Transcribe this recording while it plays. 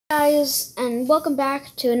Guys, and welcome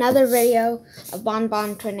back to another video of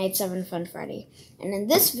Bonbon 287 Fun Freddy. And in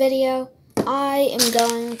this video, I am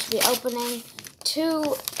going to be opening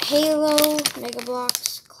 2 Halo Mega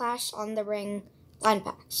Bloks Clash on the Ring blind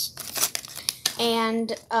packs.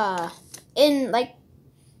 And I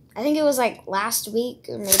think it was like last week,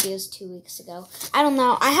 or maybe it was 2 weeks ago. I don't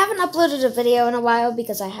know. I haven't uploaded a video in a while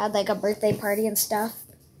because I had like a birthday party and stuff.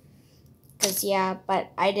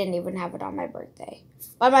 But I didn't even have it on my birthday.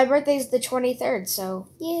 But my birthday's the 23rd, so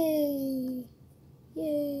yay.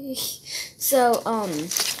 So,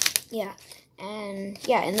 in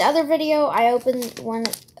the other video, I opened one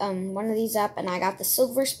of these up, and I got the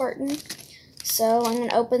Silver Spartan. So I'm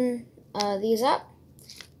gonna open these up,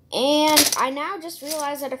 and I now just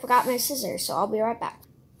realized that I forgot my scissors, so I'll be right back.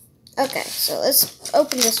 Okay, so let's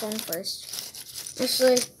open this one first.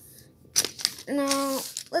 Actually, no,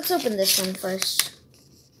 let's open this one first.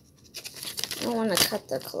 I don't want to cut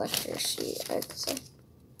the collector sheet. I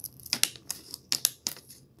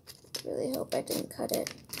really hope I didn't cut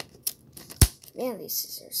it. Man, these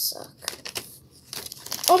scissors suck.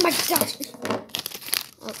 Oh my gosh!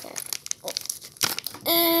 Okay.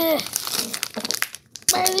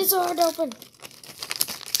 Why are these so hard to open?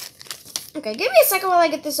 Okay, give me a second while I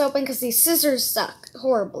get this open because these scissors suck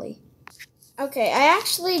horribly. Okay, I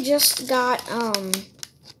actually just got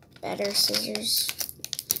better scissors.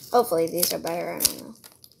 Hopefully these are better, I don't know.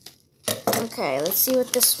 Okay, let's see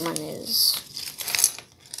what this one is.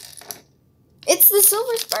 It's the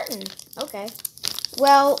Silver Spartan. Okay.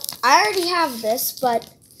 Well, I already have this, but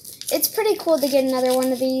it's pretty cool to get another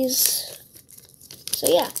one of these. So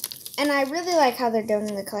yeah. And I really like how they're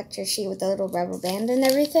doing the collector sheet with the little rubber band and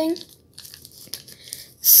everything.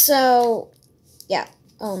 So, yeah.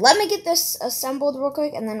 Let me get this assembled real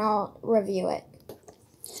quick, and then I'll review it.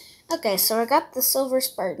 Okay, so I got the Silver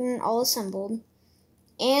Spartan all assembled,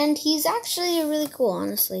 and he's actually really cool,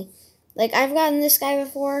 honestly. Like, I've gotten this guy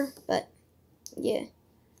before, but, yeah,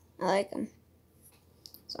 I like him.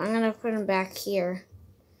 So I'm gonna put him back here.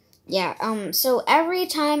 Yeah, so every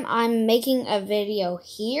time I'm making a video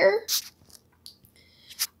here,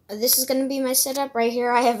 this is gonna be my setup. Right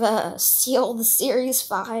here, I have a sealed Series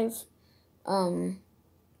 5, blind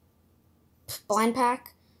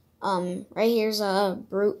pack. Right here's a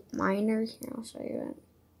Brute Miner. Here, I'll show you it.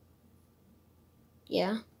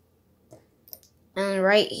 Yeah. And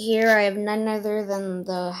right here, I have none other than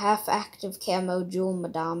the half-active camo Jewel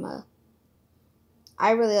Madama.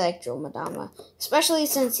 I really like Jewel Madama, especially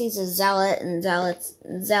since he's a zealot, and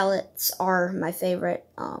zealots are my favorite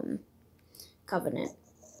Covenant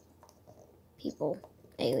people,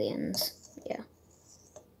 aliens. Yeah.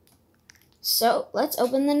 So let's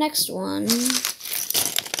open the next one.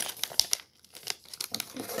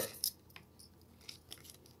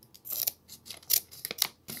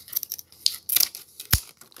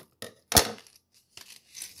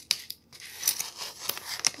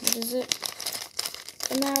 Does it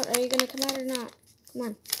come out? Are you going to come out or not? Come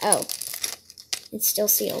on. Oh. It's still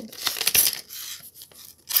sealed.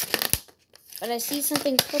 But I see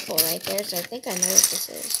something purple right there, so I think I know what this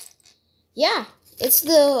is. Yeah, it's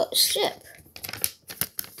the ship.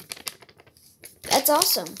 That's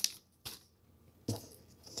awesome.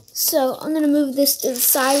 So, I'm going to move this to the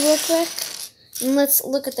side real quick, and let's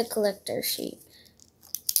look at the collector sheet.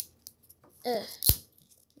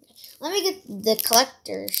 Let me get the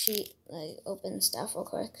collector sheet, open stuff real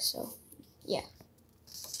quick, so, yeah.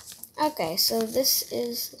 Okay, so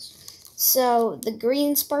so the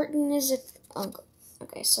green Spartan is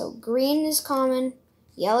okay, so green is common,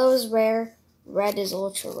 yellow is rare, red is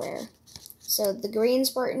ultra rare. So the green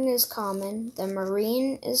Spartan is common, the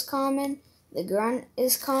marine is common, the grunt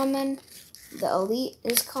is common, the elite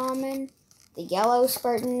is common, the yellow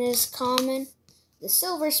Spartan is common, the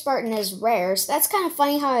Silver Spartan is rare, so that's kind of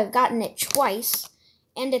funny how I've gotten it twice,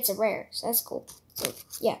 and it's a rare, so that's cool. So,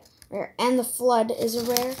 yeah, rare. And the Flood is a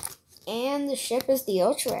rare, and the ship is the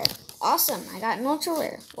ultra rare. Awesome, I got an ultra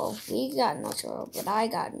rare. Well, we got an ultra rare, but I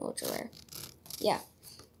got an ultra rare. Yeah.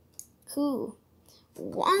 Cool.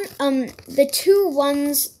 The 2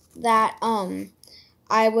 ones that,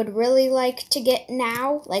 I would really like to get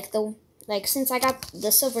now, since I got the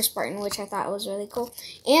Silver Spartan, which I thought was really cool,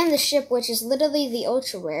 and the ship, which is literally the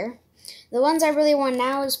ultra rare. The ones I really want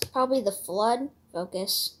now is probably the Flood,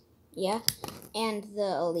 Focus, yeah, and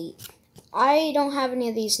the Elite. I don't have any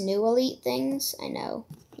of these new Elite things, I know,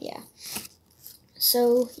 yeah.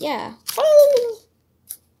 So, yeah.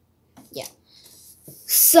 Yeah.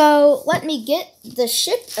 So, let me get the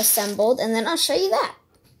ship assembled, and then I'll show you that.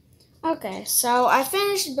 Okay, so I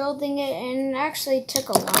finished building it, and it actually took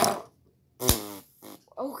a while.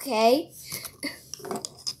 Okay.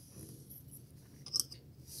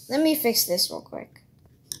 let me fix this real quick.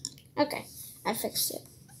 Okay, I fixed it.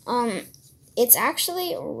 It's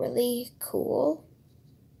actually really cool.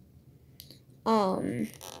 And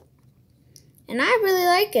I really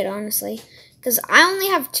like it, honestly, because I only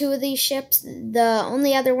have 2 of these ships. The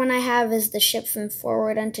only other one I have is the ship from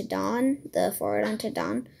Forward Unto Dawn, the Forward Unto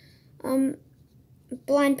Dawn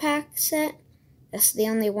blind pack set. That's the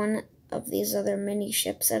only one of these other mini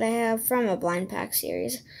ships that I have from a blind pack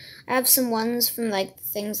series. I have some ones from like the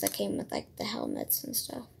things that came with like the helmets and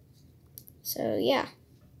stuff. So yeah,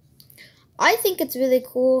 I think it's really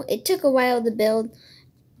cool. It took a while to build,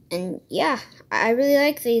 and yeah, I really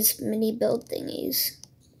like these mini build thingies.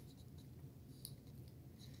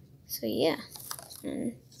 So yeah,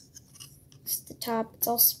 and it's the top. It's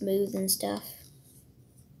all smooth and stuff.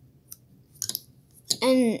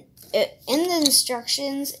 And in the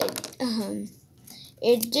instructions,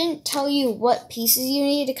 it didn't tell you what pieces you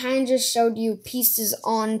need. It kind of just showed you pieces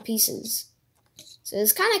on pieces. So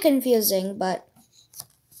it's kind of confusing, but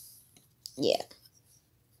yeah.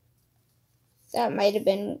 That might have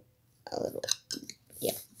been a little,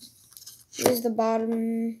 yeah. Here's the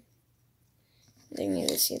bottom. There you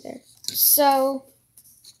see there. So,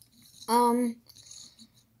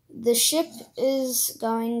 the ship is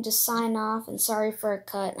going to sign off, and sorry for a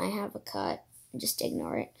cut. I have a cut. Just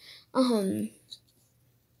ignore it.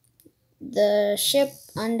 The ship,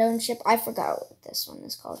 unknown ship, I forgot what this one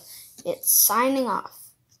is called. It's signing off.